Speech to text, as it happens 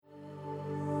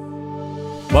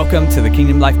Welcome to the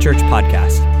Kingdom Life Church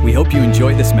podcast. We hope you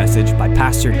enjoy this message by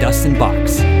Pastor Dustin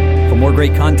Box. For more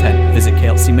great content, visit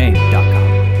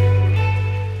klcmaine.com.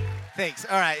 Thanks.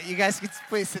 All right, you guys can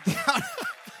please sit down.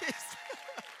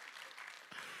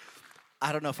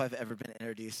 I don't know if I've ever been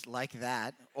introduced like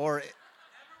that or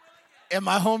in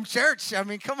my home church. I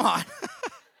mean, come on.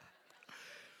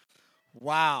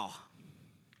 Wow.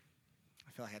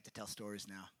 I feel like I have to tell stories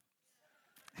now.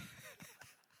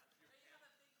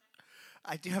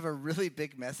 I do have a really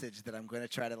big message that I'm going to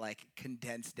try to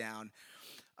condense down.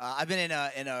 I've been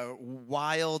in a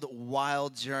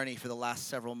wild journey for the last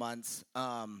several months.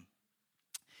 It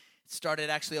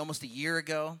started actually almost a year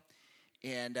ago,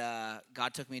 and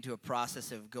God took me into a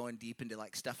process of going deep into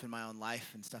stuff in my own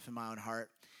life and stuff in my own heart.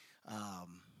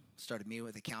 Started meeting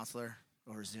with a counselor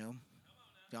over Zoom. You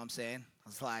know what I'm saying? I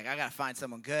was like, I got to find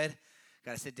someone good.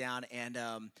 Got to sit down and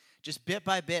just bit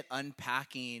by bit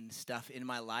unpacking stuff in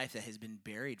my life that has been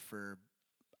buried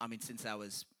since I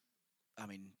was,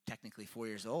 technically 4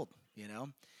 years old, you know?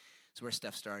 It's where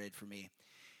stuff started for me.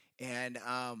 And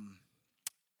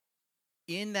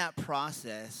in that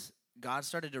process, God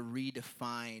started to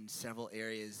redefine several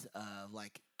areas of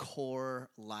core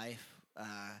life,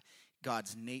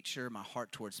 God's nature, my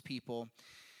heart towards people.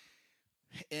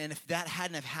 And if that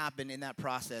hadn't have happened in that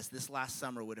process, this last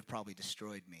summer would have probably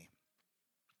destroyed me.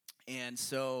 And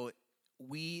so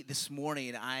this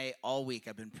morning, all week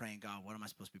I've been praying, God, what am I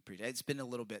supposed to be preaching? It's been a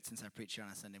little bit since I preached here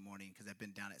on a Sunday morning because I've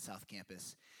been down at South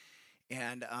Campus.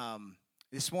 And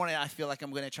this morning I feel like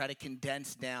I'm going to try to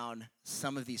condense down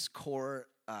some of these core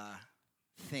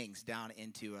things down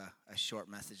into a short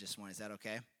message this morning. Is that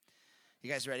okay? You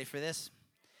guys ready for this?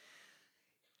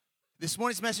 This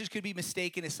morning's message could be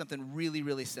mistaken as something really,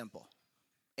 really simple.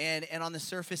 And on the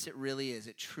surface, it really is.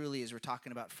 It truly is. We're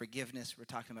talking about forgiveness. We're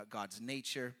talking about God's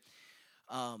nature.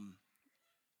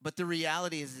 But the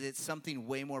reality is it's something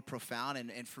way more profound.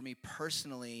 And for me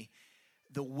personally,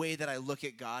 the way that I look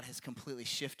at God has completely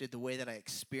shifted. The way that I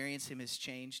experience Him has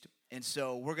changed. And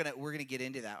so we're gonna get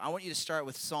into that. I want you to start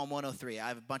with Psalm 103. I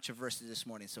have a bunch of verses this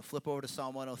morning. So flip over to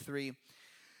Psalm 103.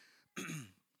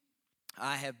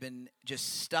 I have been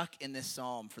just stuck in this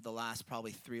psalm for the last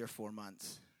probably 3 or 4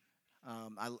 months.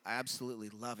 I absolutely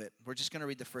love it. We're just going to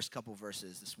read the first couple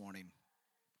verses this morning.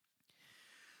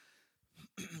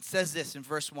 It says this in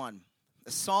verse 1.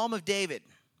 A psalm of David.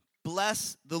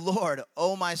 Bless the Lord,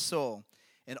 O my soul,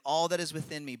 and all that is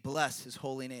within me. Bless His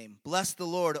holy name. Bless the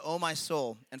Lord, O my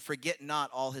soul, and forget not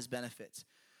all His benefits.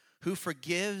 Who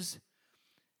forgives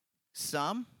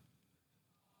some?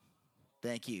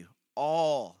 Thank you.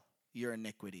 All your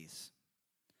iniquities.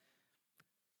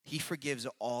 He forgives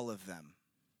all of them.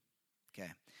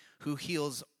 Okay. Who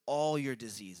heals all your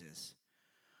diseases.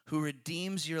 Who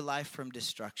redeems your life from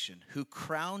destruction. Who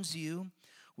crowns you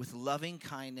with loving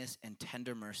kindness and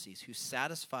tender mercies. Who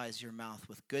satisfies your mouth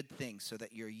with good things so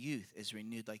that your youth is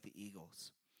renewed like the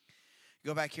eagles.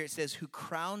 Go back here. It says, who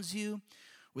crowns you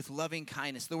with loving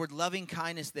kindness. The word loving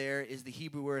kindness there is the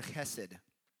Hebrew word chesed.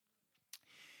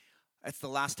 That's the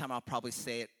last time I'll probably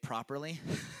say it properly.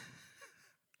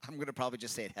 I'm going to probably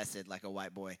just say it hesed like a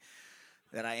white boy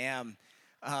that I am,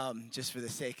 just for the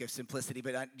sake of simplicity.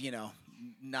 But,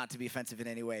 not to be offensive in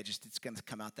any way. It's going to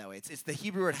come out that way. It's the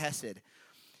Hebrew word hesed.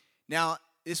 Now,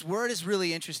 this word is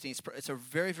really interesting. It's a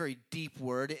very, very deep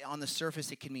word. On the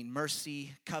surface, it can mean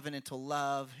mercy, covenantal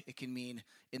love. It can mean,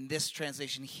 in this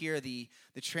translation here, the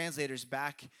translators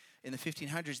back in the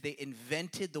 1500s, they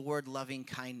invented the word loving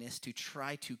kindness to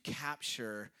try to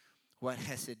capture what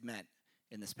hesed meant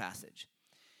in this passage.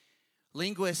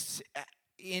 Linguists,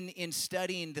 in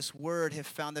studying this word, have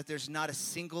found that there's not a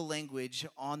single language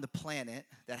on the planet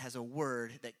that has a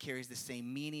word that carries the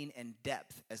same meaning and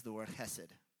depth as the word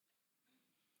hesed.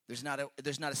 There's not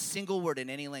a single word in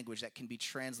any language that can be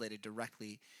translated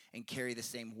directly and carry the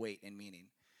same weight and meaning.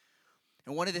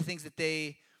 And one of the things that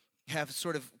they have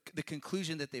sort of the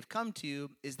conclusion that they've come to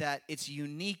is that it's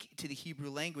unique to the Hebrew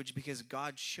language because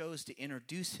God chose to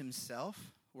introduce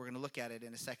Himself. We're going to look at it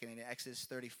in a second in Exodus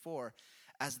 34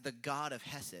 as the God of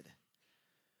Hesed.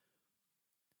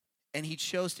 And He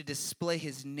chose to display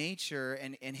His nature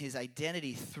and His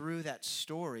identity through that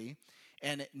story.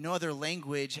 And no other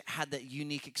language had that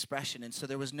unique expression. And so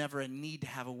there was never a need to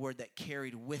have a word that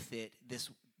carried with it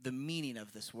the meaning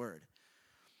of this word.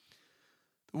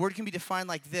 The word can be defined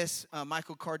like this.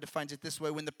 Michael Card defines it this way.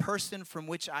 When the person from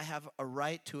which I have a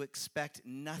right to expect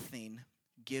nothing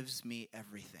gives me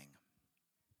everything.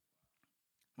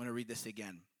 I'm going to read this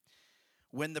again.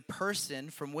 When the person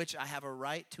from which I have a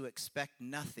right to expect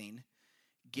nothing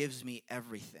gives me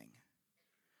everything.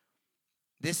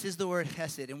 This is the word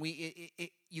hesed, and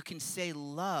you can say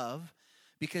love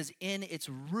because in its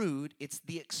root, it's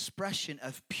the expression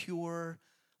of pure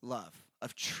love,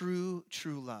 of true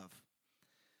love.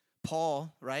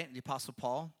 Paul, right, the Apostle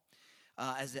Paul,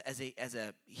 as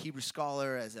a Hebrew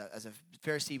scholar, as a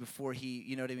Pharisee before he,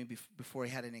 you know what I mean, before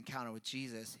he had an encounter with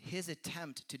Jesus, his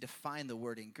attempt to define the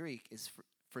word in Greek is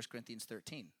 1 Corinthians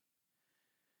 13.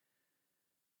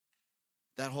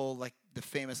 That whole, like, the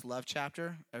famous love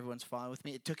chapter, everyone's following with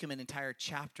me, it took him an entire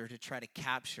chapter to try to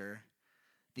capture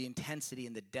the intensity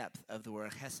and the depth of the word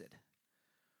chesed.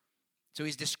 So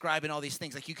he's describing all these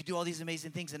things, like you could do all these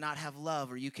amazing things and not have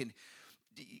love, or you can,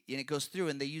 and it goes through,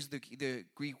 and they use the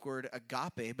Greek word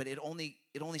agape, but it only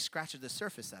scratches the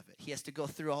surface of it. He has to go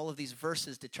through all of these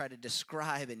verses to try to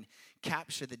describe and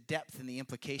capture the depth and the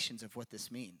implications of what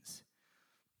this means.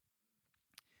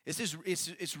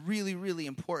 It's really, really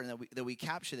important that we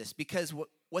capture this, because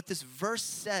what this verse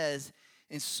says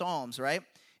in Psalms, right?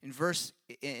 In verse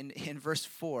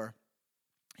 4,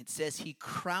 it says, he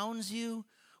crowns you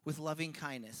with loving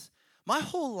kindness. My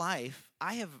whole life,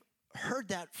 I have heard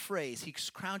that phrase, he's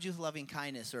crowned you with loving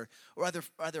kindness, or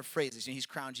other phrases, he's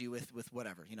crowned you with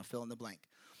whatever, fill in the blank.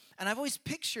 And I've always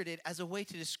pictured it as a way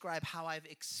to describe how I've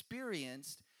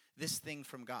experienced this thing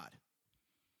from God.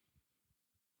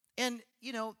 And,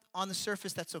 on the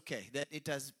surface, that's okay. That it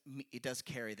does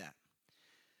carry that.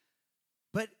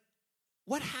 But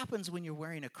what happens when you're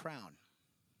wearing a crown?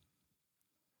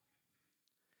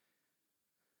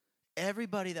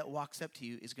 Everybody that walks up to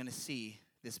you is going to see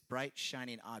this bright,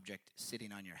 shining object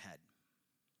sitting on your head.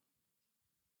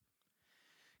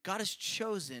 God has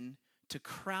chosen to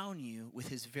crown you with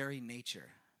his very nature.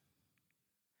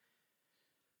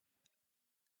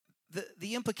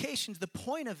 The implications, the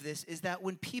point of this is that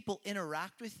when people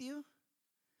interact with you,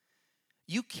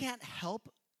 you can't help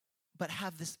but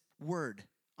have this word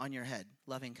on your head,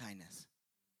 loving kindness.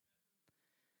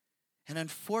 And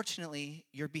unfortunately,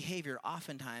 your behavior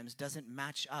oftentimes doesn't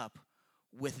match up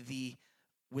with the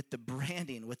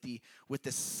branding, with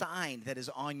the sign that is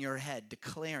on your head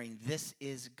declaring this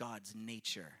is God's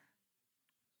nature.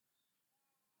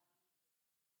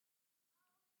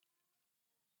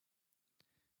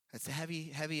 That's a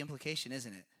heavy implication,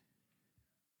 isn't it?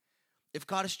 If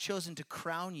God has chosen to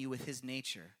crown you with his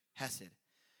nature, Hesed,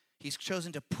 he's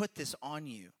chosen to put this on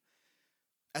you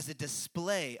as a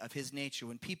display of his nature.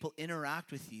 When people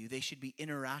interact with you, they should be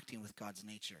interacting with God's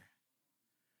nature.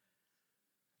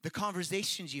 The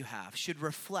conversations you have should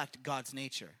reflect God's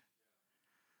nature.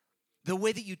 The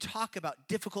way that you talk about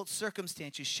difficult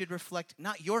circumstances should reflect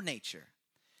not your nature.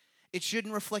 It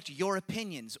shouldn't reflect your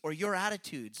opinions or your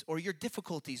attitudes or your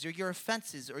difficulties or your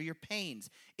offenses or your pains.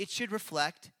 It should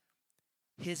reflect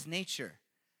his nature,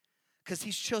 because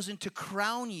he's chosen to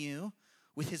crown you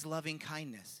with his loving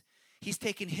kindness. He's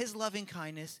taken his loving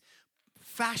kindness,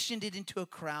 fashioned it into a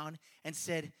crown, and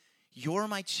said, you're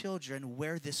my children,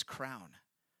 wear this crown.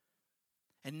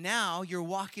 And now you're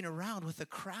walking around with a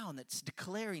crown that's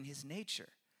declaring his nature.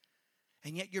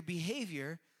 And yet your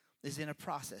behavior is in a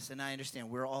process. And I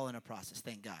understand we're all in a process,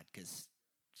 thank God, because,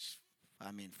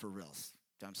 for reals.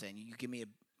 You know what I'm saying? You give me a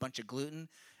bunch of gluten,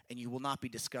 and you will not be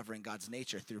discovering God's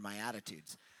nature through my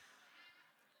attitudes.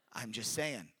 I'm just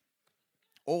saying.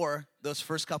 Or those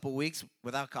first couple weeks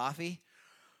without coffee,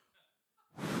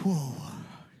 whew.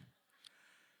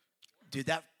 Dude,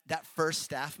 that first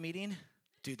staff meeting,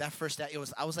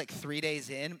 I was like 3 days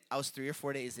in. I was 3 or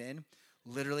 4 days in.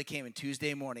 Literally came in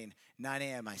Tuesday morning, 9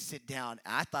 a.m. I sit down,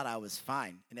 and I thought I was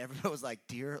fine. And everybody was like,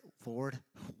 dear Lord,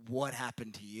 what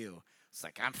happened to you? It's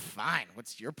like, I'm fine.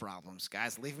 What's your problems,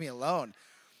 guys? Leave me alone.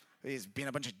 He's being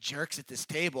a bunch of jerks at this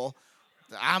table.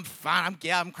 I'm fine.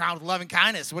 I'm crowned with loving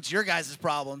kindness. What's your guys'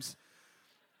 problems?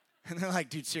 And they're like,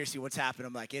 dude, seriously, what's happened?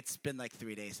 I'm like, it's been like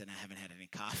 3 days, and I haven't had any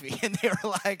coffee. And they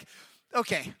were like,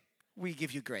 okay, we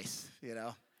give you grace,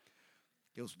 That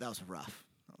was rough.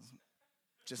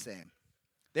 Just saying.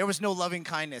 There was no loving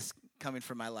kindness coming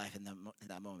from my life in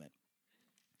that moment.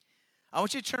 I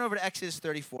want you to turn over to Exodus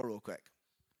 34 real quick,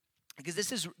 because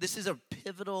this is a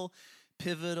pivotal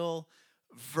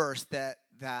verse that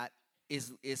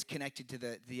is connected to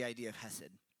the idea of Hesed.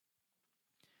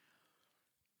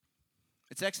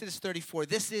 It's Exodus 34.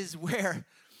 This is where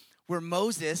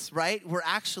Moses, right, where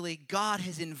actually God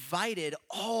has invited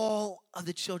all of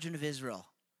the children of Israel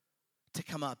to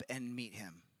come up and meet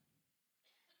him.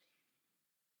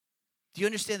 Do you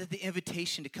understand that the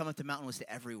invitation to come up the mountain was to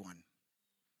everyone?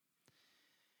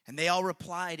 And they all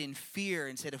replied in fear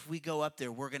and said, if we go up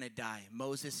there, we're going to die.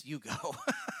 Moses, you go.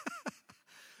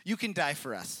 You can die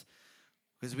for us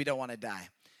because we don't want to die.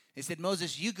 They said,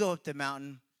 Moses, you go up the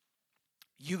mountain.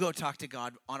 You go talk to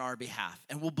God on our behalf,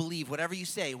 and we'll believe whatever you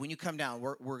say when you come down.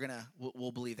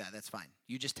 We'll believe that. That's fine.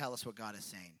 You just tell us what God is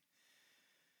saying.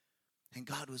 And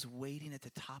God was waiting at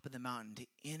the top of the mountain to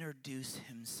introduce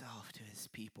himself to his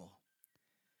people.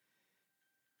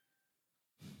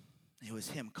 It was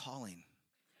him calling.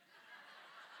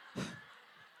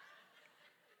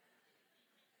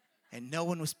 And no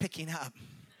one was picking up.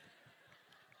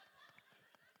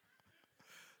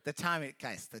 The timing of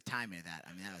that,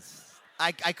 I mean, that was...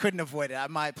 I couldn't avoid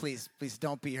it. Please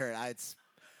don't be hurt. I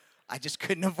just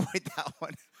couldn't avoid that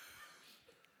one.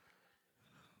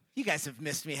 You guys have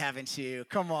missed me, haven't you?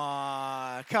 Come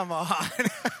on.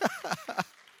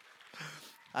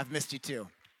 I've missed you too.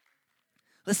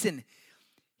 Listen,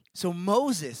 so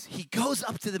Moses, he goes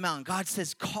up to the mountain. God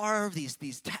says, carve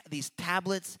these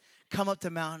tablets, come up the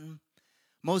mountain.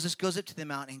 Moses goes up to the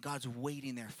mountain, and God's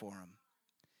waiting there for him.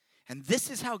 And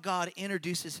this is how God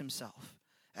introduces himself.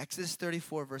 Exodus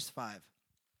 34, verse 5. It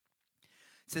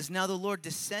says, now the Lord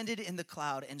descended in the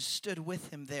cloud and stood with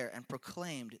him there and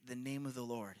proclaimed the name of the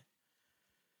Lord.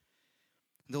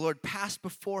 The Lord passed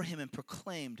before him and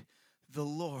proclaimed, the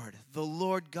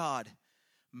Lord God,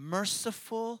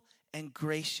 merciful and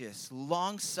gracious,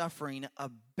 long-suffering,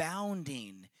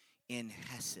 abounding in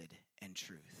hesed and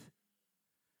truth.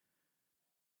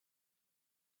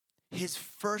 His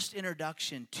first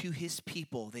introduction to his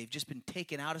people, they've just been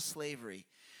taken out of slavery.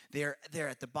 They're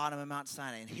at the bottom of Mount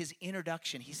Sinai. And his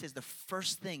introduction, he says, the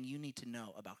first thing you need to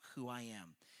know about who I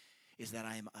am is that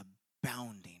I am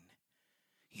abounding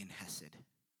in hesed.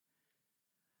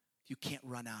 You can't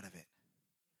run out of it.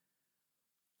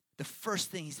 The first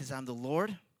thing he says, I'm the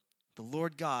Lord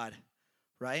God,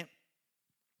 right?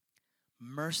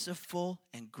 Merciful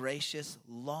and gracious,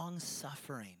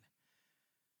 long-suffering,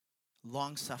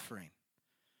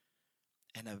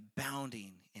 and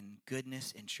abounding in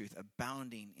goodness and truth,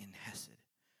 abounding in hesed.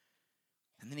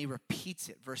 And then he repeats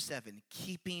it, verse 7,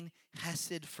 keeping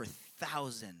hesed for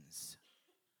thousands.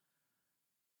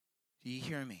 Do you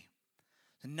hear me?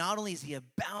 And not only is he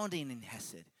abounding in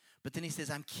hesed, but then he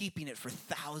says, I'm keeping it for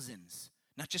thousands,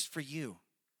 not just for you.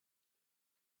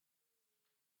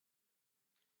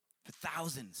 For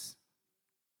thousands.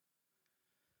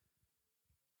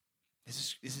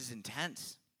 This is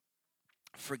intense.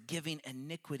 Forgiving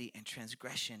iniquity and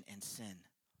transgression and sin.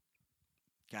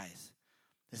 Guys,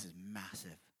 this is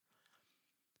massive.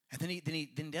 And then he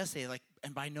does say, like,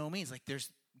 and by no means, like,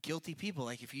 there's guilty people.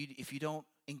 Like, if you don't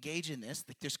engage in this,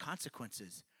 like, there's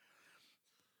consequences.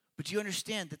 But you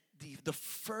understand that the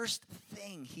first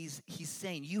thing he's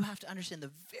saying, you have to understand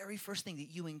the very first thing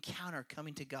that you encounter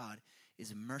coming to God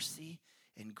is mercy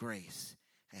and grace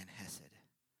and hesed.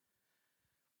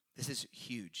 This is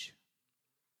huge.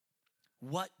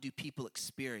 What do people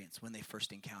experience when they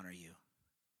first encounter you?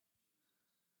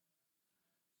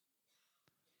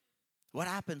 What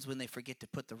happens when they forget to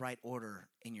put the right order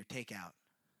in your takeout?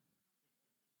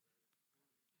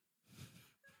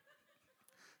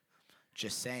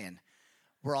 Just saying.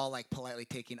 We're all like politely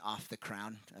taking off the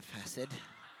crown of hesed.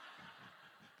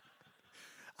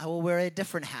 I will wear a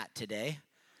different hat today.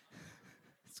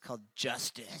 It's called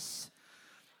justice.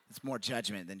 It's more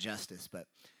judgment than justice, but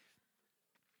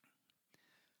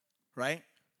right?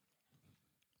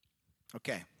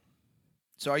 Okay.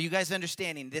 So are you guys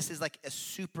understanding? This is like a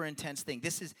super intense thing.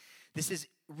 This is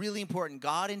really important.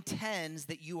 God intends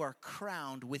that you are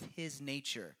crowned with his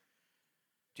nature.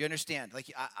 Do you understand?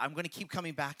 Like, I'm going to keep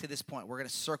coming back to this point. We're going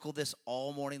to circle this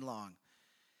all morning long.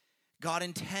 God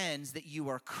intends that you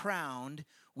are crowned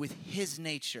with his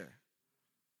nature,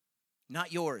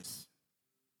 not yours.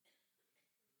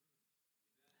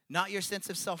 Not your sense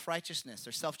of self-righteousness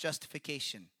or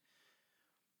self-justification.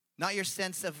 Not your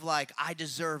sense of like, I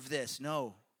deserve this.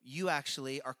 No, you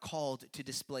actually are called to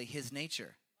display his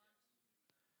nature.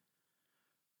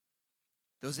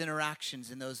 Those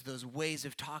interactions and those ways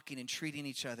of talking and treating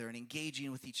each other and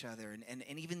engaging with each other and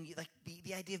even like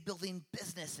the idea of building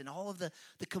business and all of the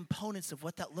components of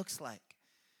what that looks like.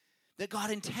 That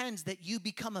God intends that you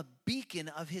become a beacon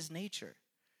of his nature.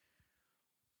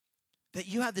 That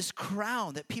you have this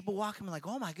crown that people walk in and like,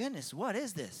 oh my goodness, what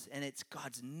is this? And it's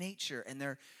God's nature, and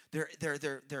they're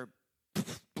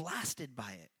blasted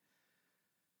by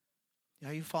it.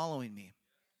 Are you following me?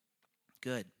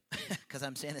 Good, because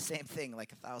I'm saying the same thing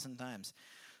like 1,000 times.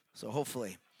 So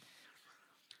hopefully.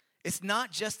 It's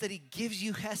not just that he gives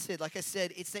you hesed, like I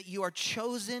said, it's that you are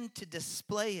chosen to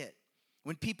display it.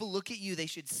 When people look at you, they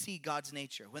should see God's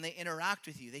nature. When they interact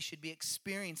with you, they should be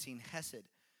experiencing hesed.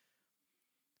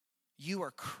 You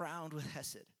are crowned with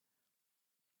hesed.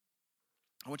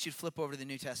 I want you to flip over to the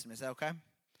New Testament. Is that okay?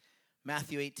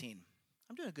 Matthew 18.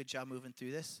 I'm doing a good job moving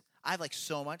through this. I have like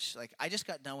so much. Like I just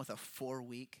got done with a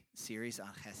 4-week series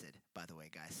on Hesed, by the way,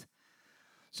 guys.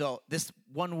 So this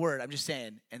one word, I'm just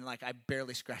saying, and like I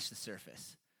barely scratched the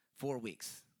surface. 4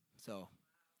 weeks. So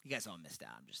you guys all missed out.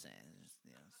 I'm just saying.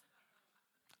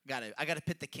 I gotta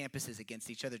pit the campuses against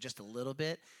each other just a little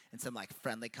bit and some like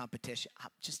friendly competition.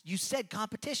 You said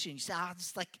competition. You said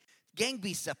just like gang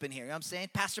beasts up in here. You know what I'm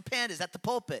saying? Pastor Panda's at the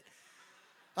pulpit.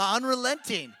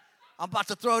 Unrelenting. I'm about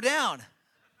to throw down.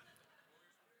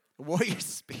 Warrior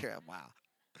spirit. Wow.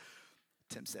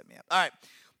 Tim set me up. All right.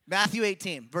 Matthew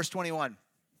 18, verse 21.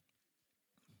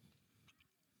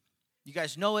 You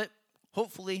guys know it.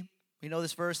 Hopefully, we know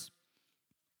this verse.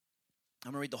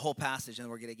 I'm going to read the whole passage, and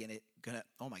then we're going to get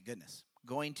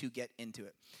into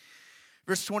it.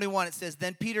 Verse 21, it says,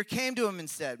 Then Peter came to him and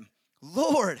said,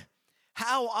 Lord,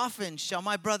 how often shall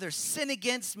my brother sin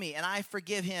against me, and I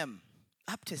forgive him?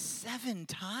 Up to 7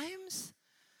 times?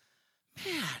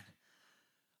 Man.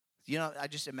 You know, I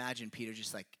just imagine Peter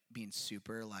just like being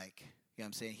super like, you know what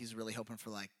I'm saying? He's really hoping for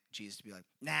like Jesus to be like,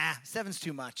 nah, 7's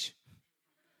too much.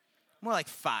 More like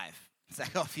 5. It's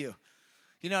like, oh, phew.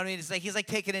 You know what I mean? It's like he's like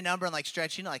taking a number and like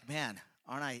stretching. Like, man,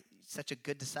 aren't I such a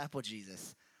good disciple,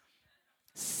 Jesus?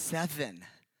 7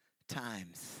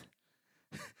 times.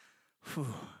 Whew.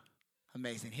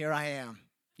 Amazing. Here I am,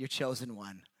 your chosen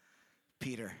one,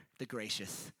 Peter, the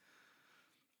gracious.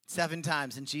 7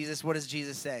 times. And Jesus, what does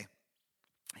Jesus say?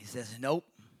 He says, nope.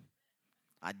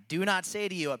 I do not say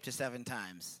to you up to 7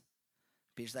 times.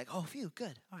 Peter's like, oh, phew,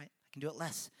 good. All right, I can do it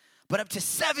less. But up to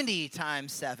 70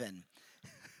 times 7.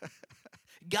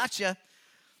 Gotcha.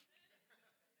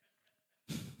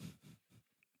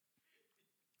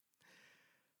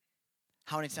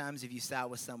 How many times have you sat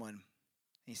with someone and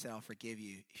you said, I'll forgive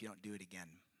you if you don't do it again?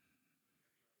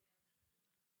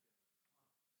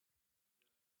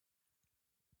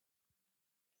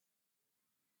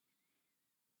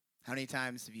 How many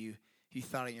times have you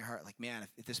thought in your heart, like, man,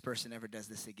 if this person ever does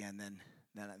this again,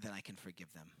 then I can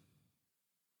forgive them.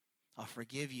 I'll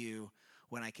forgive you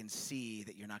when I can see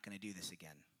that you're not going to do this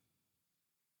again.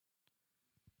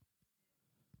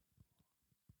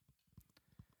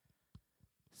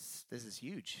 This is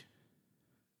huge.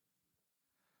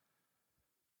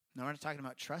 No, we're not talking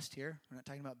about trust here. We're not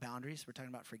talking about boundaries. We're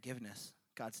talking about forgiveness,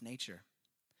 God's nature.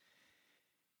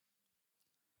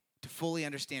 To fully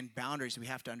understand boundaries, we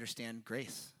have to understand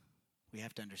grace. We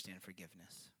have to understand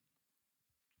forgiveness.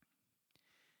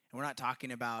 And we're not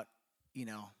talking about,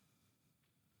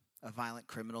 a violent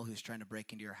criminal who's trying to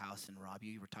break into your house and rob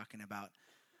you. We're talking about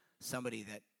somebody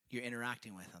that you're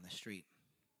interacting with on the street.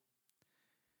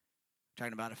 We're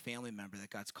talking about a family member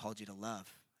that God's called you to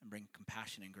love and bring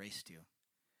compassion and grace to.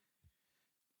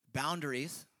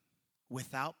 Boundaries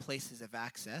without places of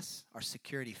access are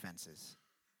security fences.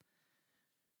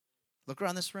 Look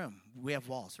around this room. We have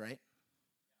walls, right?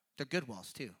 They're good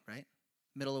walls too, right?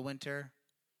 Middle of winter,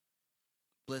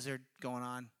 blizzard going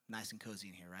on, nice and cozy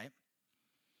in here, right?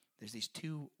 There's these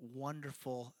 2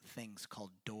 wonderful things called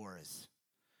doors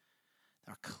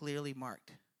that are clearly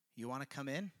marked. You want to come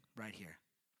in? Right here.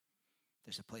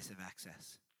 There's a place of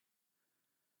access.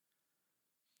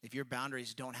 If your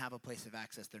boundaries don't have a place of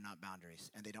access, they're not boundaries,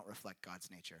 and they don't reflect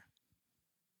God's nature.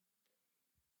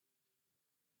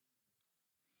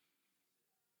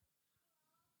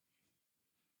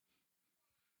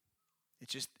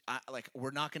 It's just,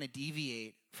 we're not going to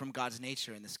deviate from God's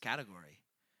nature in this category.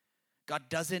 God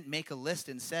doesn't make a list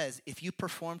and says, if you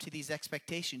perform to these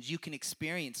expectations, you can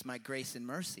experience my grace and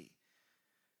mercy.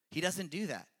 He doesn't do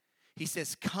that. He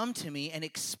says, come to me and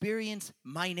experience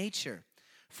my nature.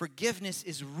 Forgiveness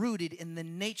is rooted in the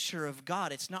nature of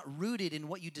God. It's not rooted in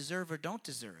what you deserve or don't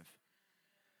deserve.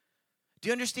 Do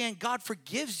you understand? God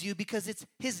forgives you because it's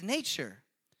his nature.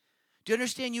 Do you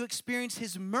understand? You experience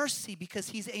his mercy because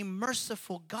he's a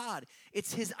merciful God.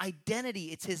 It's his identity.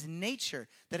 It's his nature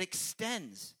that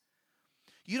extends.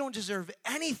 You don't deserve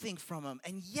anything from him,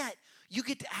 and yet you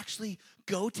get to actually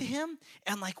go to him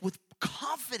and with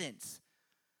confidence,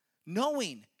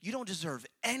 knowing you don't deserve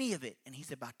any of it, and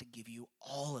he's about to give you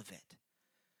all of it.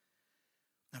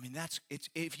 I mean,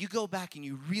 if you go back and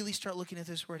you really start looking at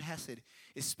this word hesed,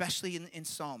 especially in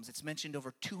Psalms, it's mentioned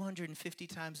over 250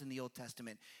 times in the Old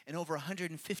Testament, and over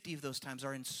 150 of those times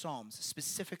are in Psalms,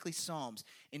 specifically Psalms,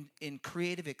 in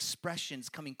creative expressions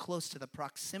coming close to the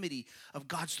proximity of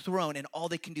God's throne, and all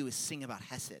they can do is sing about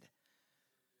hesed.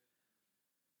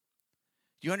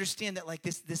 You understand that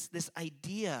this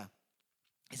idea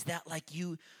is that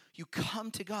you come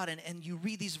to God and you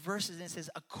read these verses and it says,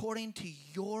 according to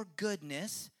your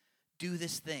goodness, do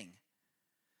this thing.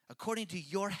 According to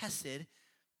your hesed,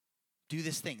 do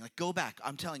this thing. Go back.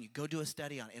 I'm telling you, go do a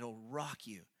study on it. It'll rock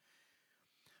you.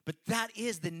 But that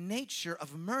is the nature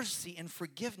of mercy and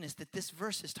forgiveness that this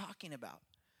verse is talking about.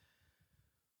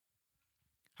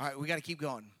 All right, we got to keep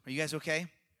going. Are you guys okay?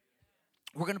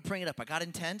 We're going to bring it up. I got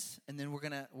intense, and then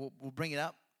we'll bring it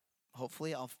up.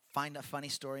 Hopefully, I'll find a funny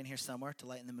story in here somewhere to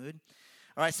lighten the mood.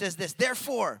 All right, it says this,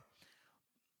 therefore,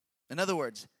 in other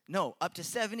words, no, up to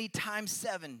 70 times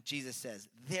 7, Jesus says.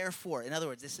 Therefore, in other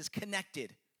words, this is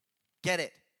connected. Get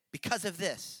it? Because of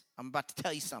this, I'm about to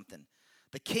tell you something.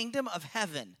 The kingdom of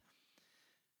heaven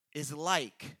is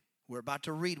like, we're about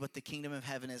to read what the kingdom of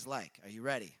heaven is like. Are you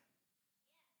ready?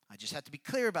 I just have to be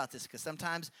clear about this because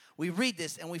sometimes we read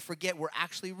this and we forget we're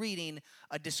actually reading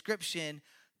a description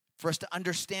for us to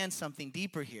understand something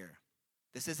deeper here.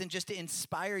 This isn't just to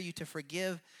inspire you to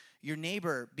forgive your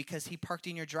neighbor because he parked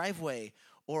in your driveway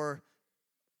or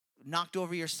knocked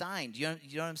over your sign. Do you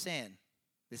know what I'm saying?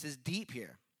 This is deep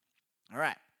here. All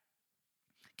right.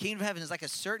 Kingdom of heaven is like a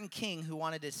certain king who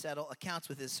wanted to settle accounts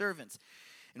with his servants.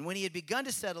 And when he had begun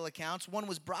to settle accounts, one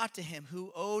was brought to him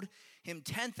who owed him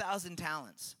 10,000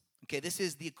 talents. Okay, this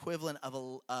is the equivalent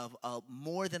of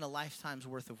more than a lifetime's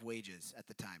worth of wages at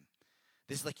the time.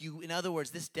 This is like in other words,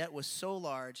 this debt was so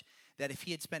large that if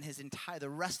he had spent the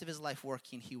rest of his life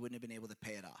working, he wouldn't have been able to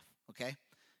pay it off. Okay,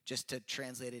 just to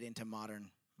translate it into modern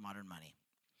money.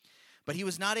 But he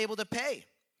was not able to pay.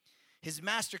 His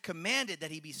master commanded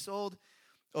that he be sold.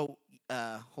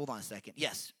 Hold on a second.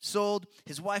 Yes, sold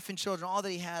his wife and children, all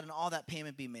that he had, and all that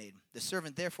payment be made. The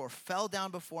servant therefore fell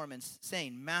down before him and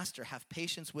saying, Master, have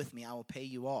patience with me, I will pay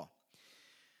you all.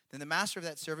 Then the master of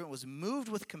that servant was moved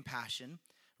with compassion,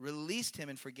 released him,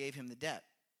 and forgave him the debt.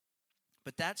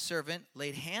 But that servant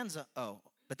went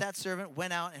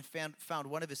out and found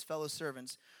one of his fellow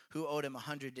servants who owed him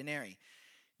 100 denarii.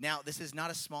 Now, this is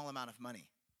not a small amount of money.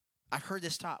 I've heard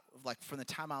this taught, like from the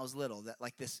time I was little, that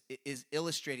like this is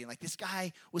illustrating, like this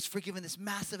guy was forgiven this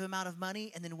massive amount of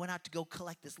money and then went out to go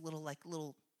collect this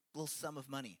little sum of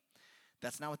money.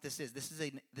 That's not what this is. This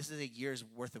is a year's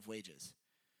worth of wages.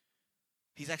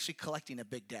 He's actually collecting a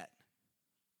big debt.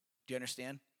 Do you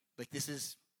understand? Like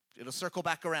it'll circle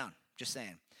back around. Just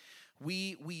saying.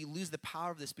 We lose the power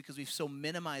of this because we've so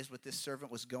minimized what this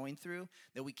servant was going through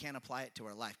that we can't apply it to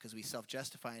our life because we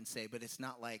self-justify and say, but it's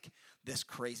not like this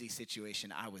crazy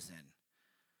situation I was in.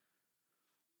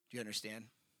 Do you understand?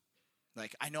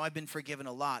 Like, I know I've been forgiven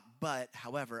a lot, but,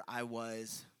 however, I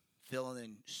was filling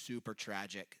in super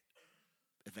tragic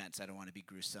events. I don't want to be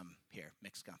gruesome here,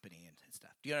 mixed company and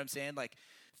stuff. Do you know what I'm saying? Like,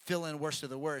 fill in worst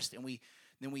of the worst, and we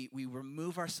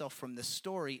remove ourselves from the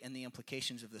story and the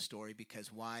implications of the story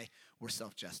because why? We're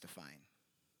self-justifying.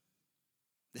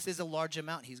 This is a large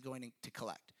amount he's going to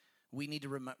collect. We need to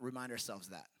remind ourselves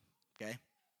that, okay?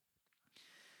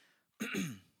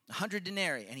 100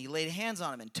 denarii, and he laid hands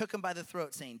on him and took him by the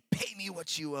throat, saying, pay me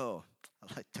what you owe.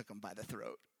 I took him by the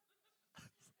throat.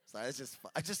 So it's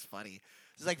just funny.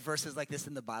 There's like verses like this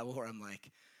in the Bible where I'm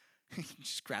like,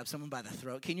 just grab someone by the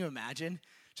throat. Can you imagine?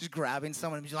 Just grabbing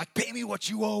someone and be like, pay me what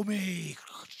you owe me.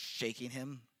 Shaking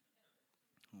him.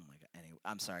 Oh my God. Anyway,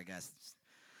 I'm sorry, guys.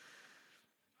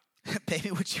 Pay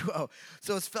me what you owe.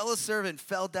 So his fellow servant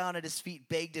fell down at his feet,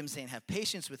 begged him, saying, have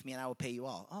patience with me and I will pay you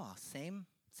all. Oh, same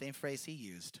phrase he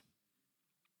used.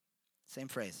 Same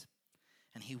phrase.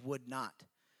 And he would not,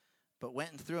 but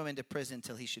went and threw him into prison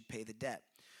till he should pay the debt.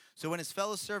 So when his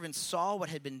fellow servants saw what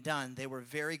had been done, they were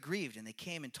very grieved, and they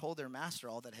came and told their master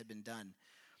all that had been done.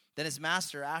 Then his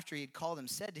master, after he had called him,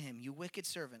 said to him, you wicked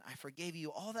servant, I forgave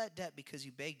you all that debt because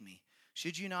you begged me.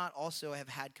 Should you not also have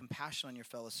had compassion on your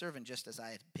fellow servant, just as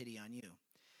I had pity on you?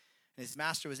 And his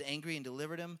master was angry and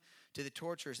delivered him to the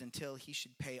torturers until he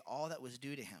should pay all that was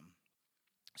due to him.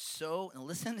 So, and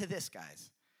listen to this, guys.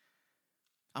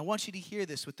 I want you to hear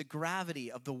this with the gravity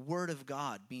of the word of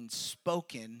God being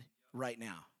spoken right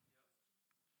now.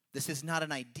 This is not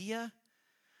an idea.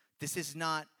 This is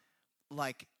not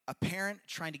like a parent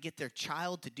trying to get their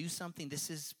child to do something. This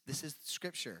is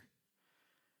scripture.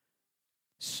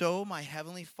 So my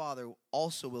heavenly Father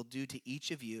also will do to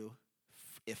each of you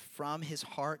if from his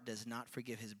heart does not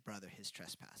forgive his brother his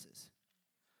trespasses.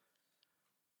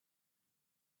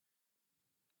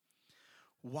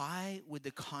 Why would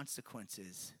the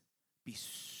consequences be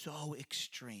so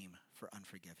extreme for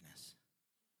unforgiveness?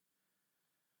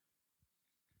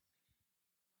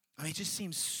 I mean, it just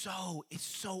seems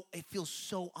it feels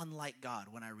so unlike God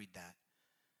when I read that.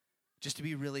 Just to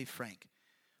be really frank.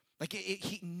 Like,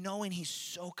 knowing he's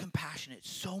so compassionate,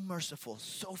 so merciful,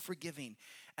 so forgiving.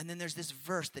 And then there's this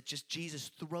verse that just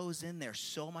Jesus throws in there.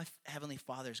 So my heavenly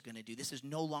Father's going to do. This is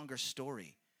no longer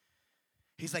story.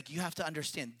 He's like, you have to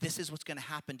understand, this is what's going to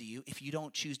happen to you if you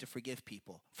don't choose to forgive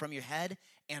people from your head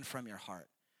and from your heart.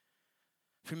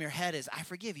 From your head is, I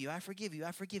forgive you, I forgive you,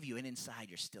 I forgive you. And inside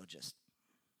you're still just,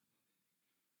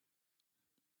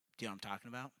 do you know what I'm talking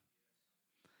about?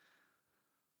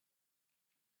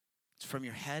 It's from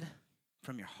your head,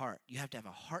 from your heart. You have to have a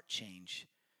heart change.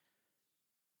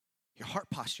 Your heart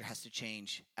posture has to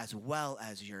change as well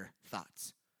as your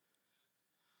thoughts.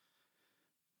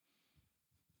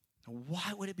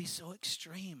 Why would it be so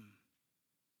extreme?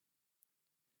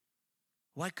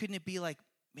 Why couldn't it be like,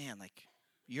 man, like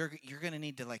you're going to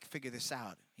need to like figure this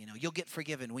out. You know, you'll get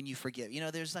forgiven when you forgive. You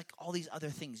know, there's like all these other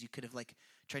things you could have like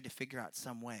tried to figure out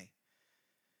some way.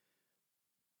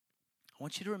 I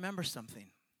want you to remember something.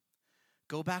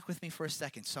 Go back with me for a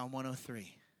second. Psalm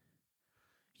 103.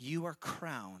 You are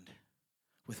crowned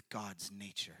with God's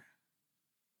nature.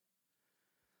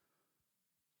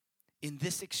 In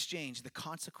this exchange, the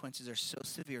consequences are so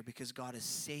severe because God is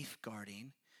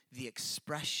safeguarding the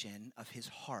expression of his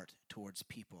heart towards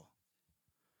people.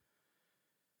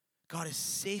 God is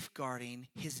safeguarding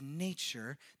his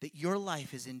nature that your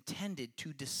life is intended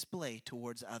to display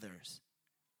towards others.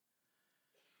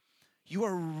 You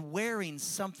are wearing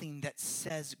something that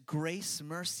says grace,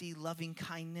 mercy, loving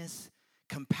kindness,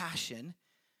 compassion,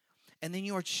 and then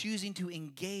you are choosing to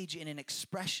engage in an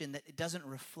expression that doesn't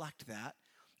reflect that,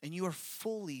 and you are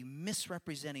fully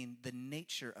misrepresenting the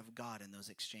nature of God in those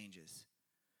exchanges.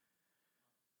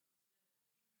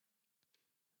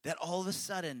 That all of a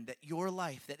sudden, that your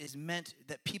life that is meant,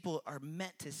 that people are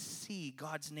meant to see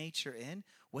God's nature in,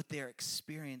 what they're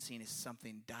experiencing is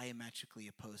something diametrically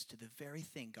opposed to the very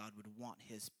thing God would want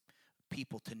his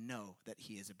people to know that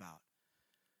he is about.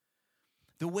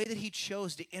 The way that he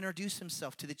chose to introduce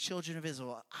himself to the children of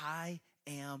Israel, I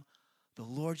am the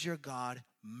Lord your God,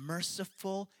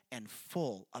 merciful and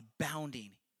full,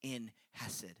 abounding in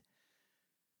hesed.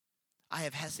 I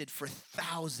have hesed for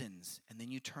thousands. And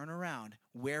then you turn around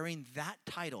wearing that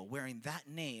title, wearing that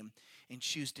name, and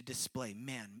choose to display,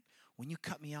 man, when you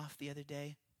cut me off the other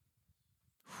day,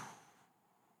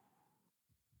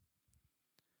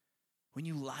 when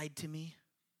you lied to me,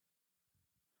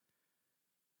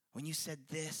 when you said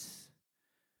this,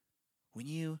 when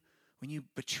you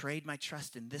betrayed my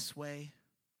trust in this way.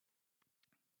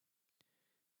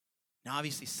 Now,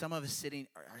 obviously, some of us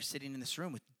are sitting in this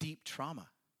room with deep trauma.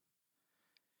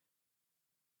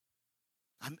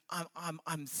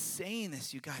 I'm saying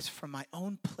this, you guys, from my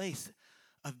own place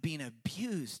of being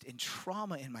abused and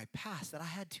trauma in my past that I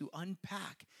had to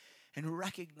unpack and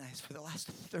recognize for the last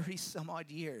 30 some odd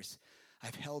years.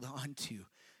 I've held on to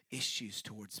issues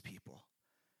towards people.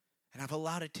 And I've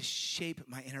allowed it to shape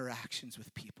my interactions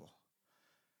with people.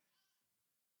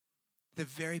 The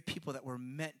very people that were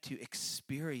meant to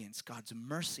experience God's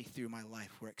mercy through my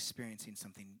life were experiencing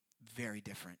something very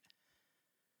different.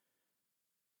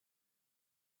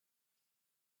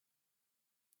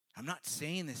 I'm not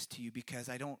saying this to you because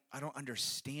I don't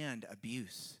understand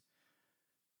abuse.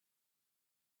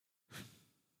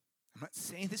 I'm not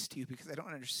saying this to you because I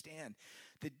don't understand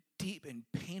the deep and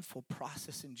painful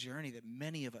process and journey that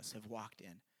many of us have walked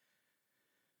in.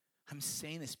 I'm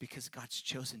saying this because God's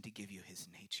chosen to give you his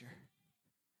nature.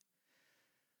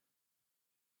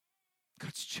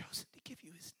 God's chosen to give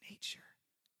you his nature.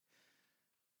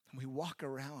 And we walk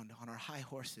around on our high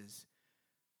horses.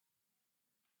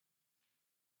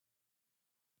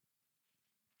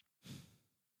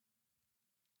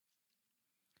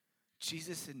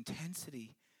 Jesus'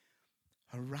 intensity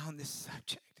around this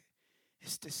subject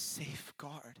is to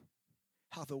safeguard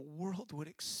how the world would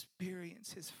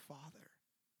experience his Father.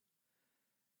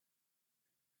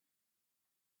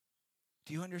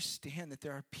 Do you understand that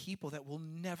there are people that will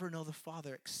never know the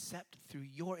Father except through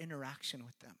your interaction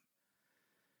with them?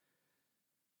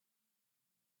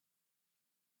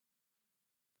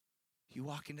 You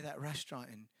walk into that restaurant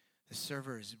and the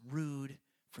server is rude,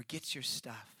 forgets your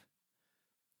stuff,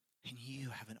 and you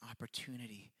have an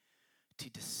opportunity to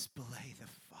display the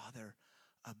Father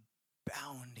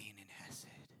abounding in hesed.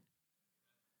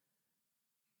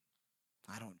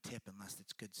 I don't tip unless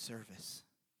it's good service.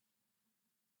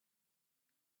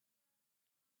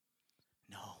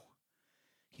 No,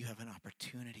 you have an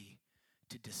opportunity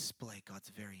to display God's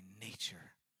very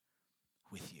nature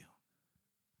with you.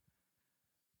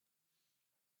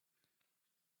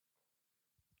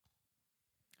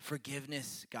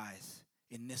 Forgiveness, guys,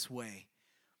 in this way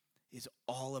is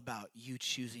all about you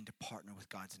choosing to partner with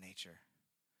God's nature.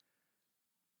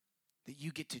 That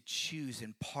you get to choose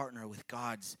and partner with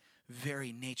God's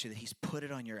very nature, that he's put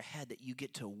it on your head, that you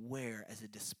get to wear as a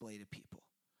display to people.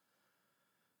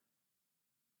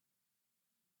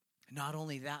 Not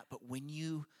only that, but when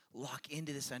you lock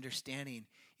into this understanding,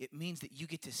 it means that you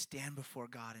get to stand before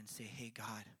God and say, hey,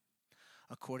 God,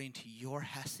 according to your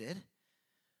hesed,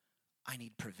 I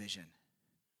need provision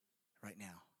right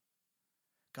now.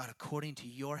 God, according to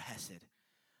your hesed,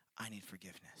 I need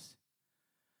forgiveness.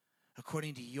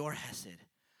 According to your hesed,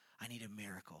 I need a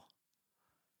miracle.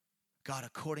 God,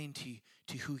 according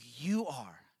to who you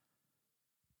are,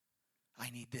 I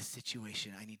need this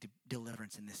situation. I need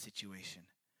deliverance in this situation.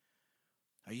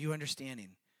 Are you understanding?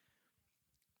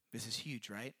 This is huge,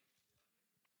 right?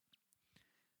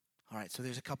 All right, so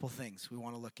there's a couple things we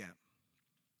want to look at.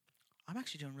 I'm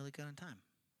actually doing really good on time.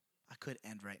 I could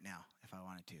end right now if I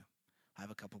wanted to. I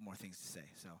have a couple more things to say,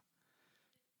 so.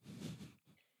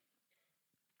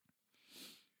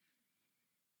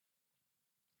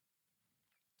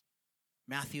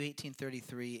 Matthew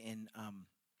 18:33 in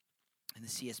the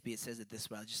CSB, it says it this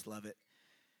way. I just love it.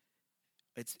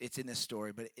 It's in this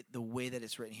story, but the way that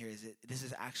it's written here is this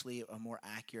is actually a more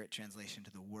accurate translation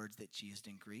to the words that's used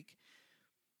in Greek.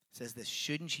 It says this: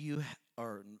 shouldn't you,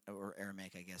 or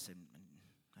Aramaic, I guess, and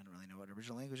I don't really know what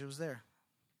original language it was there.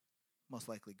 Most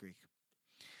likely Greek.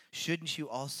 Shouldn't you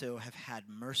also have had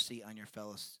mercy on your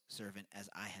fellow servant as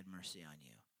I had mercy on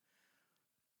you?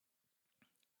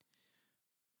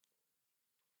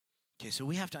 Okay, so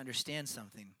we have to understand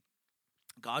something.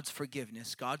 God's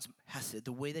forgiveness, God's hesed,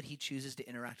 the way that he chooses to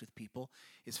interact with people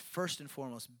is first and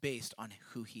foremost based on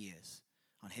who he is,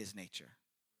 on his nature.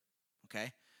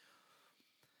 Okay?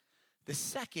 The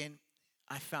second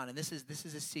I found, and this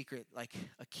is a secret, like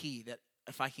a key, that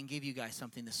if I can give you guys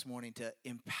something this morning to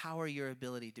empower your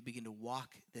ability to begin to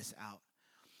walk this out.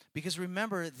 Because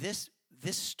remember, this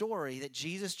story that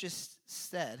Jesus just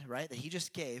said, right, that he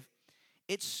just gave,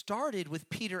 it started with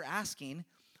Peter asking,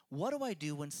 what do I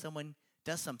do when someone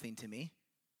does something to me?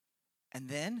 And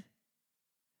then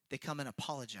they come and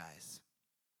apologize.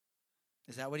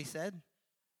 Is that what he said?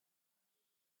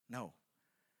 No.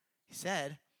 He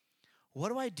said, what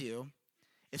do I do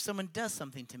if someone does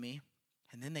something to me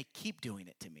and then they keep doing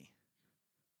it to me?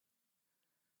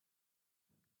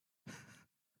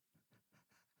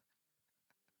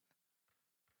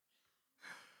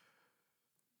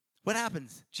 What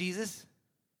happens, Jesus?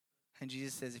 And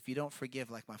Jesus says, if you don't forgive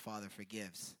like my Father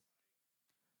forgives,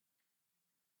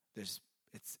 it's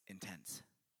intense.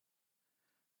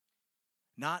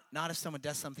 Not if someone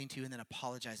does something to you and then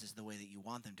apologizes the way that you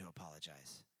want them to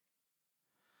apologize.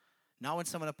 Not when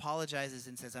someone apologizes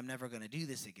and says, I'm never going to do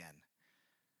this again.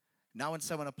 Not when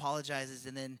someone apologizes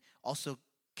and then also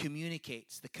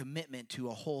communicates the commitment to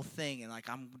a whole thing and like,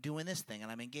 I'm doing this thing and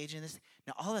I'm engaging in this.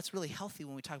 Now, all that's really healthy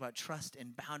when we talk about trust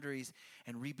and boundaries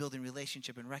and rebuilding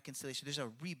relationship and reconciliation. There's a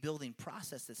rebuilding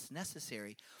process that's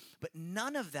necessary, but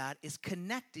none of that is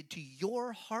connected to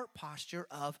your heart posture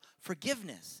of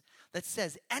forgiveness that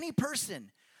says any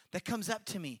person that comes up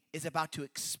to me is about to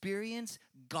experience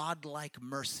God-like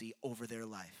mercy over their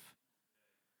life.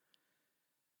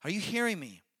 Are you hearing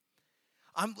me?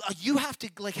 You have to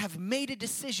have made a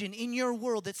decision in your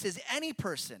world that says any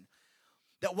person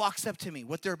that walks up to me,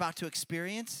 what they're about to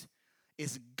experience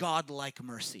is God-like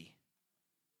mercy.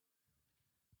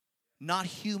 Not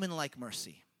human-like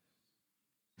mercy.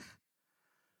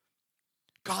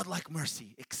 God-like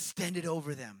mercy extended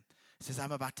over them. It says,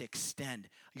 I'm about to extend.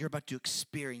 You're about to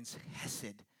experience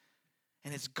hesed.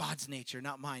 And it's God's nature,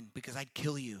 not mine, because I'd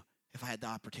kill you if I had the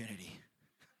opportunity.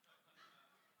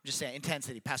 I'm just saying,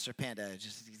 intensity, Pastor Panda, I'm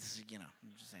just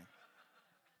saying.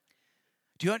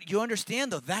 Do you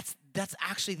understand, though? That's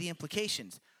actually the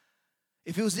implications.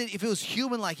 If it was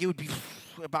human-like, it would be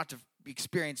about to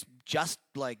experience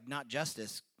not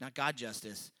justice, not God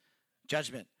justice,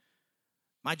 judgment,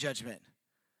 my judgment.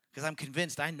 Because I'm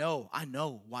convinced I know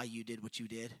why you did what you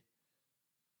did.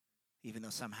 Even though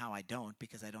somehow I don't,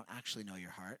 because I don't actually know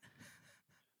your heart.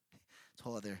 It's a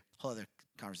whole other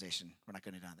conversation. We're not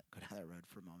going to go down that road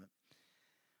for a moment.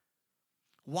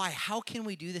 Why? How can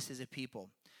we do this as a people?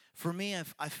 For me,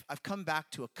 I've come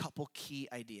back to a couple key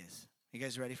ideas. You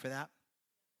guys ready for that?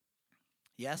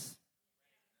 Yes?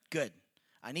 Good.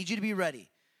 I need you to be ready.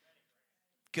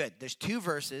 Good. There's 2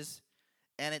 verses,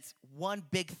 and it's one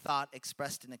big thought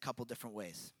expressed in a couple different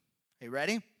ways. Are you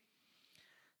ready?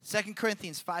 2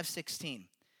 Corinthians 5:16.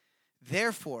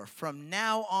 Therefore, from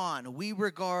now on, we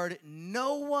regard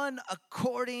no one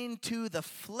according to the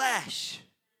flesh.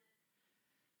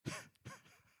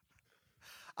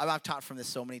 I've taught from this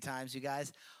so many times, you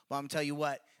guys. But I'm going to tell you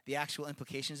what, the actual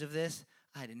implications of this,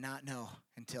 I did not know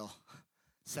until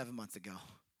 7 months ago,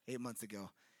 8 months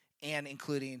ago, and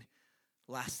including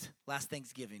last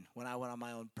Thanksgiving when I went on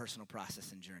my own personal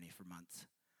process and journey for months.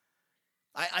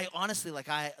 I honestly,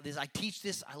 I teach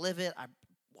this, I live it,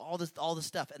 all this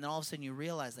stuff, and then all of a sudden you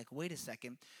realize, wait a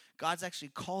second, God's actually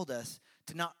called us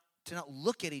to not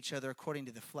look at each other according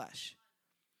to the flesh.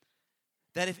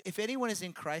 That if anyone is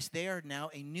in Christ, they are now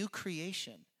a new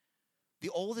creation. The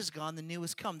old is gone, the new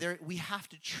has come. We have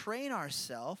to train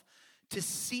ourselves to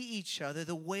see each other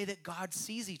the way that God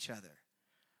sees each other.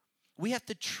 We have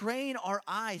to train our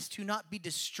eyes to not be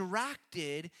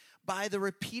distracted by the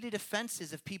repeated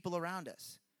offenses of people around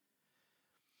us.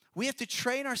 We have to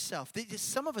train ourselves.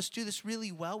 Some of us do this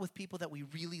really well with people that we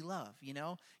really love,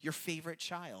 your favorite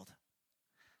child.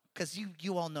 Because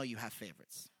you all know you have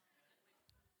favorites.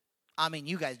 I mean,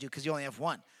 you guys do because you only have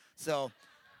one. So,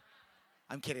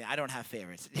 I'm kidding. I don't have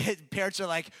favorites. Parents are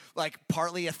like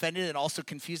partly offended and also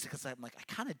confused because I'm like, I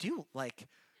kind of do.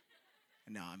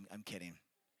 No, I'm kidding.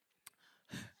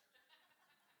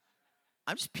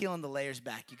 I'm just peeling the layers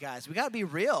back, you guys. We got to be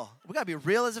real. We got to be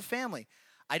real as a family.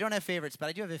 I don't have favorites, but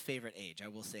I do have a favorite age. I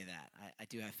will say that. I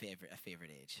do have a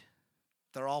favorite age.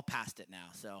 They're all past it now,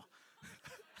 so.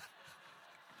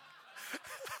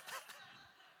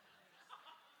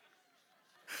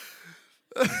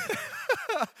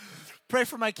 Pray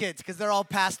for my kids because they're all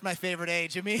past my favorite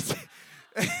age. It means.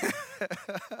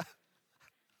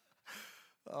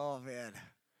 Oh, man.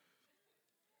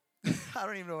 I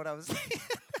don't even know what I was saying.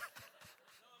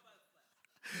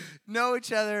 Know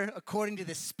each other according to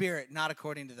the Spirit, not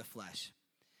according to the flesh.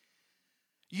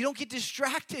 You don't get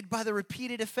distracted by the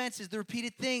repeated offenses, the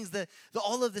repeated things,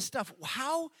 all of this stuff.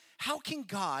 How can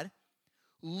God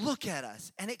look at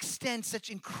us and extend such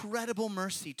incredible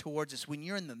mercy towards us when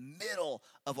you're in the middle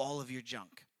of all of your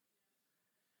junk?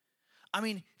 I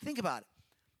mean, think about it.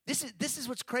 This is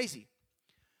what's crazy.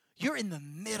 You're in the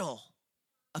middle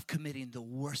of committing the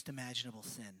worst imaginable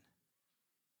sin,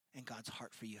 and God's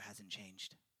heart for you hasn't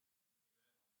changed.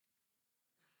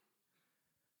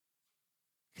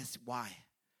 Because why?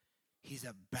 He's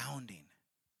abounding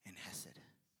in Hesed.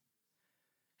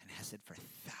 And Hesed for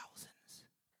thousands.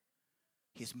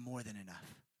 He has more than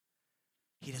enough.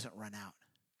 He doesn't run out.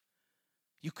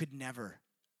 You could never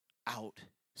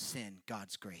out-sin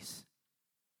God's grace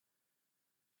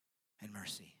and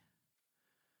mercy.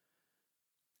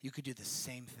 You could do the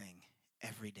same thing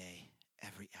every day,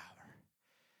 every hour.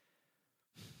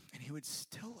 And He would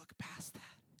still look past that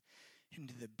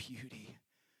into the beauty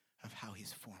of how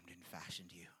He's formed and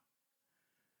fashioned you.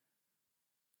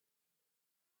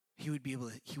 He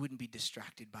wouldn't be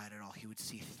distracted by it at all. He would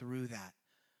see through that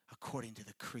according to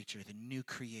the creature, the new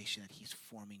creation that He's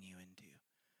forming you into.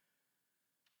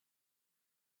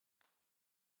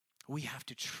 We have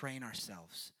to train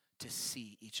ourselves to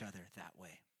see each other that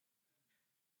way.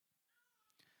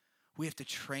 We have to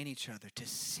train each other to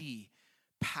see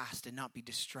past and not be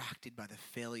distracted by the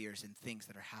failures and things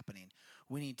that are happening.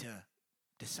 We need to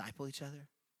disciple each other.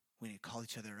 We need to call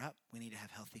each other up. We need to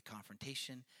have healthy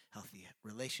confrontation, healthy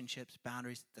relationships,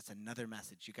 boundaries. That's another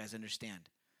message. You guys understand?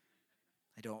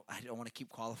 I don't want to keep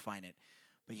qualifying it,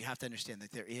 but you have to understand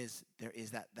that there is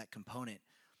that component.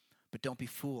 But don't be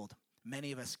fooled.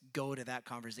 Many of us go to that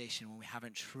conversation when we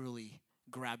haven't truly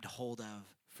grabbed hold of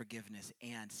forgiveness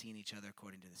and seeing each other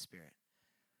according to the Spirit.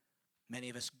 Many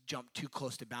of us jump too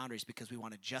close to boundaries because we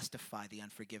want to justify the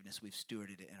unforgiveness we've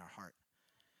stewarded in our heart.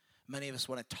 Many of us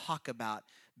want to talk about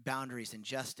boundaries and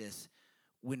justice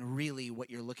when really what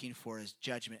you're looking for is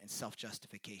judgment and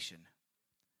self-justification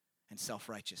and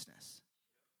self-righteousness.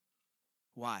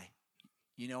 Why?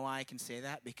 You know why I can say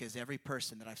that? Because every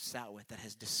person that I've sat with that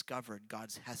has discovered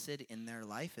God's Hesed in their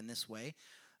life in this way,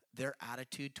 their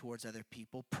attitude towards other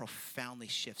people profoundly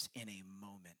shifts in a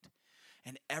moment.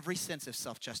 And every sense of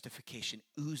self-justification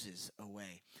oozes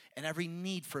away. And every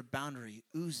need for boundary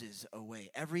oozes away.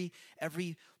 Every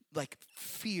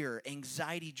fear,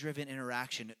 anxiety-driven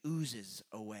interaction oozes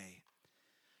away.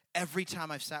 Every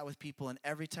time I've sat with people and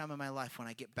every time in my life when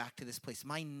I get back to this place,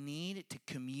 my need to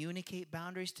communicate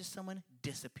boundaries to someone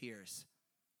disappears.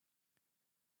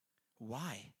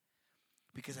 Why?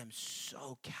 Because I'm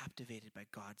so captivated by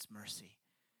God's mercy.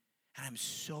 And I'm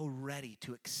so ready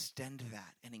to extend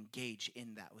that and engage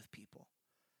in that with people.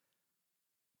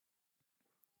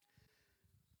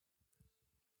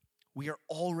 We are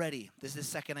already, this is the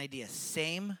second idea,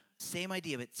 same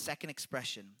idea, but second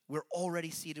expression. We're already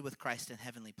seated with Christ in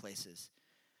heavenly places,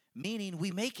 meaning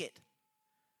we make it.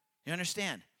 You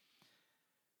understand?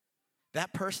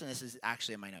 That person, this is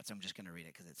actually in my notes, I'm just going to read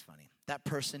it because it's funny. That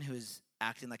person who is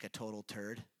acting like a total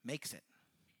turd makes it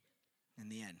in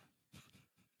the end.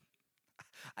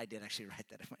 I did actually write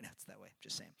that in my notes that way,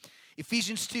 just saying.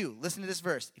 Ephesians 2, listen to this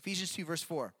verse. Ephesians 2, verse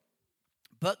 4.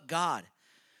 But God,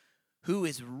 who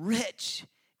is rich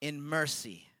in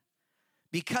mercy,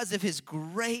 because of His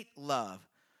great love,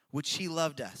 which He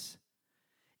loved us,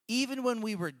 even when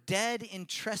we were dead in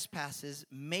trespasses,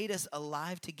 made us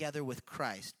alive together with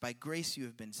Christ. By grace you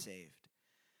have been saved.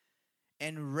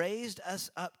 And raised us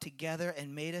up together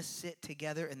and made us sit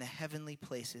together in the heavenly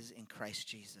places in Christ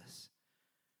Jesus.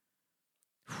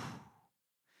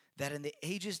 That in the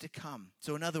ages to come,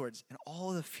 so in other words, in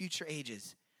all the future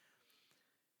ages,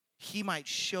 he might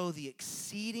show the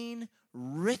exceeding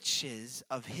riches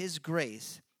of his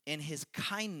grace and his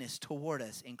kindness toward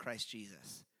us in Christ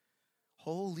Jesus.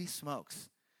 Holy smokes.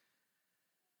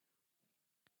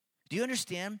 Do you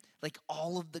understand, like,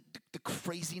 all of the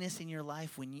craziness in your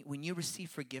life? When you receive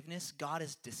forgiveness, God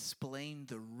is displaying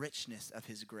the richness of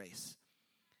his grace.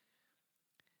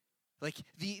 Like,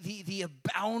 the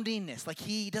aboundingness. Like,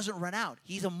 he doesn't run out.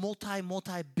 He's a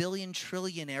multi-billion,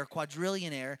 trillionaire,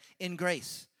 quadrillionaire in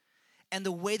grace. And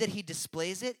the way that he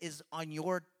displays it is on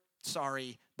your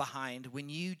behind when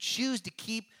you choose to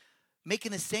keep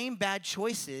making the same bad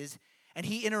choices. And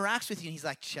he interacts with you, and he's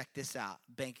like, check this out.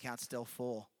 Bank account's still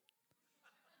full.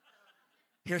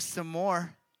 Here's some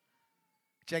more.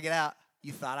 Check it out.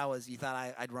 You thought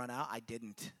I'd run out? I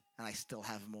didn't, and I still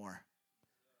have more.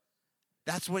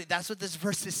 That's what this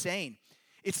verse is saying.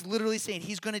 It's literally saying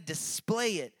he's going to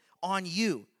display it on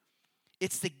you.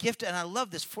 It's the gift, and I love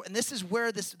this. And this is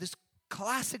where this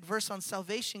classic verse on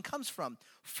salvation comes from.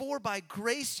 For by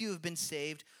grace you have been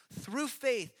saved through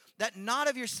faith, that not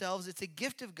of yourselves, it's a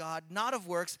gift of God, not of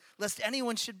works, lest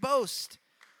anyone should boast.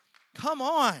 Come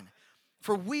on.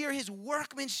 For we are his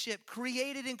workmanship,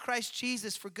 created in Christ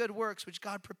Jesus for good works, which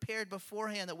God prepared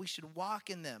beforehand that we should walk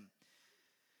in them.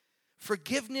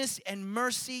 Forgiveness and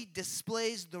mercy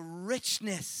displays the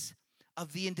richness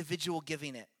of the individual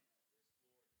giving it.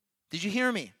 Did you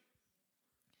hear me?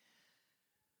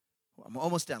 I'm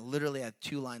almost done. Literally, I have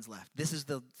 2 lines left. This is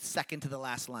the second to the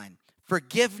last line.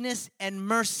 Forgiveness and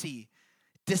mercy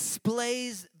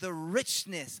displays the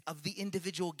richness of the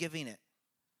individual giving it.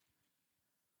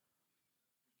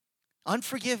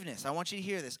 Unforgiveness, I want you to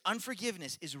hear this.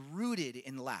 Unforgiveness is rooted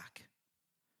in lack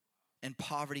and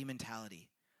poverty mentality.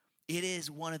 It is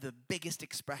one of the biggest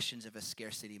expressions of a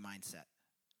scarcity mindset.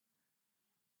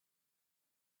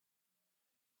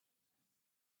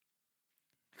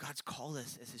 God's called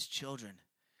us as his children.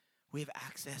 We have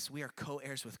access. We are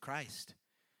co-heirs with Christ.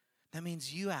 That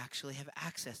means you actually have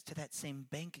access to that same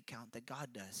bank account that God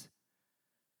does.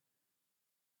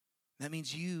 That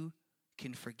means you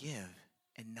can forgive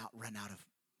and not run out of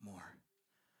more.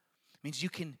 It means you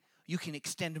can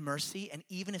extend mercy, and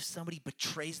even if somebody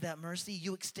betrays that mercy,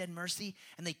 you extend mercy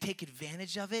and they take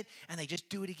advantage of it and they just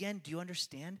do it again. Do you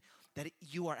understand that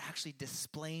you are actually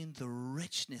displaying the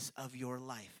richness of your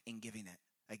life in giving it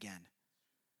again?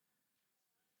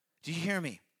 Do you hear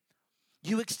me?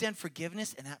 You extend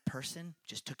forgiveness and that person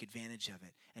just took advantage of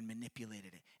it and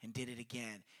manipulated it and did it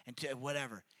again and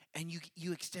whatever. And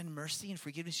you extend mercy and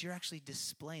forgiveness, you're actually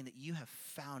displaying that you have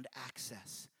found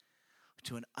access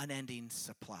to an unending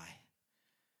supply.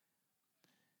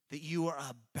 That you are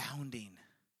abounding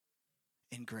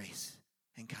in grace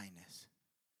and kindness.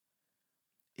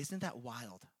 Isn't that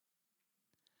wild?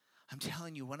 I'm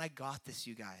telling you, when I got this,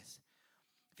 you guys,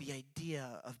 the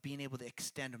idea of being able to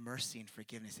extend mercy and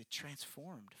forgiveness, it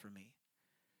transformed for me.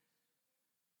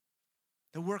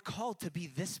 That we're called to be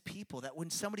this people that when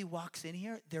somebody walks in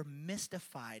here, they're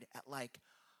mystified at like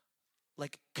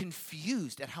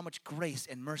confused at how much grace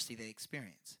and mercy they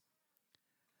experience.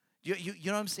 You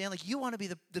know what I'm saying? Like, you want to be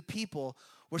the people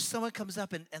where someone comes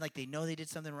up and like they know they did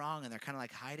something wrong and they're kind of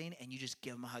like hiding, and you just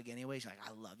give them a hug anyways. You're like,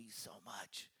 I love you so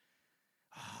much.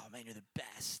 Oh, man, you're the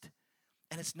best.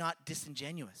 And it's not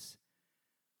disingenuous.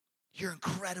 You're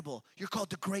incredible. You're called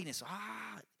to greatness.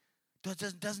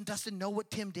 Doesn't Dustin know what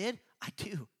Tim did? I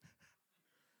do.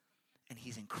 And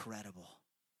he's incredible.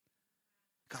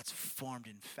 God's formed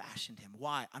and fashioned him.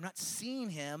 Why? I'm not seeing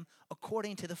him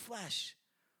according to the flesh.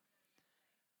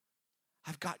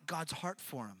 I've got God's heart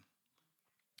for him.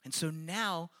 And so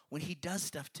now when he does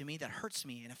stuff to me that hurts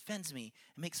me and offends me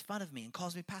and makes fun of me and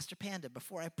calls me Pastor Panda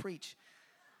before I preach,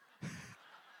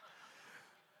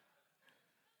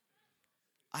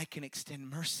 I can extend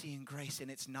mercy and grace, and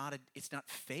it's not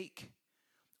fake.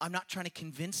 I'm not trying to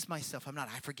convince myself.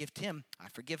 I forgive Tim. I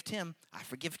forgive Tim. I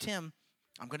forgive Tim.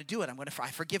 I'm going to do it. I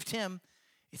forgive Tim.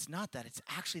 It's not that. It's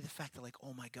actually the fact that, like,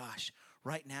 oh my gosh,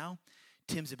 right now,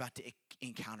 Tim's about to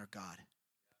encounter God.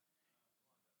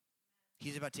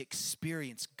 He's about to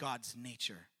experience God's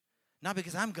nature. Not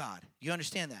because I'm God. You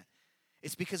understand that?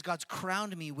 It's because God's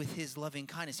crowned me with his loving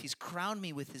kindness. He's crowned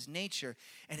me with his nature.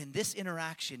 And in this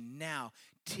interaction now,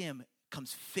 Tim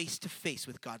comes face to face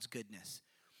with God's goodness.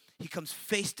 He comes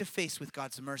face to face with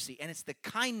God's mercy. And it's the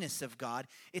kindness of God,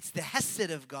 it's the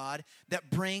hesed of God that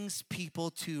brings people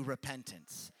to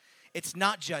repentance. It's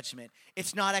not judgment.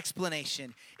 It's not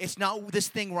explanation. It's not this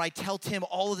thing where I tell Tim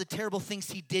all of the terrible things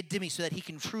he did to me so that he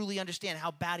can truly understand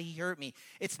how bad he hurt me.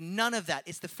 It's none of that.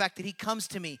 It's the fact that he comes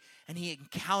to me and he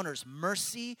encounters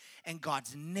mercy and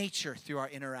God's nature through our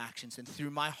interactions and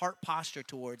through my heart posture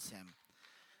towards him.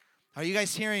 Are you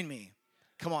guys hearing me?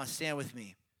 Come on, stand with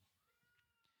me.